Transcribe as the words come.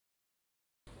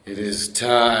It is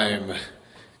time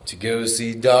to go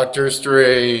see Doctor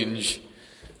Strange.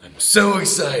 I'm so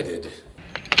excited.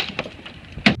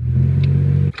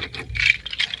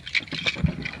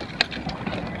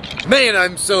 Man,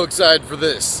 I'm so excited for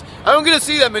this. I don't get to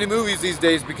see that many movies these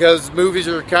days because movies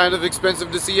are kind of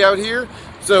expensive to see out here.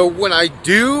 So when I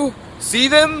do see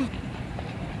them,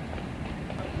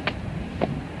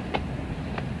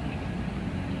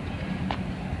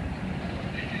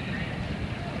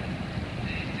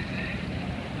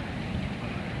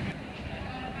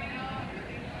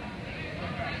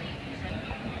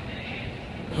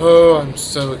 oh, I'm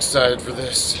so excited for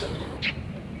this.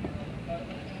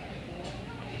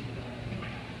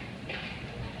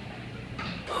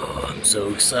 Oh, I'm so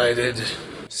excited.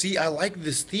 See, I like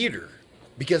this theater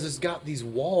because it's got these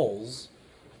walls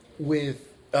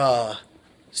with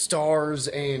stars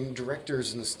and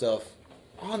directors and stuff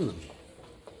on them.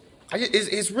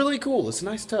 It's really cool. It's a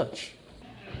nice touch.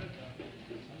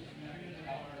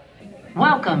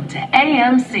 Welcome to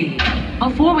AMC.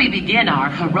 Before we begin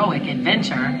our heroic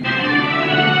adventure,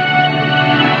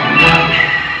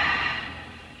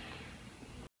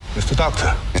 Mr.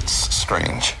 Doctor, it's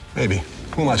strange. Maybe.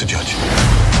 Who am I to judge?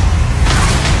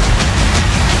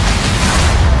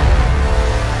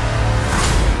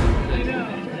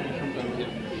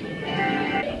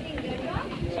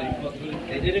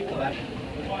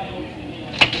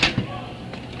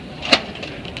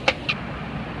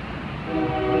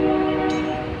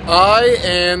 I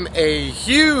am a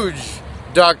huge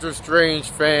Doctor Strange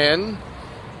fan,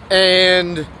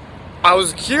 and I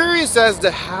was curious as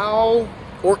to how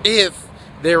or if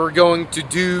they were going to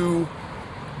do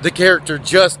the character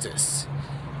justice.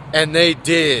 And they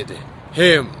did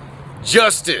him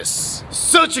justice.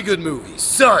 Such a good movie.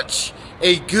 Such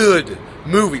a good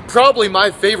movie. Probably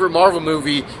my favorite Marvel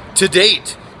movie to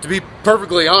date, to be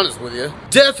perfectly honest with you.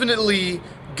 Definitely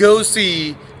go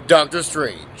see Doctor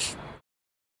Strange.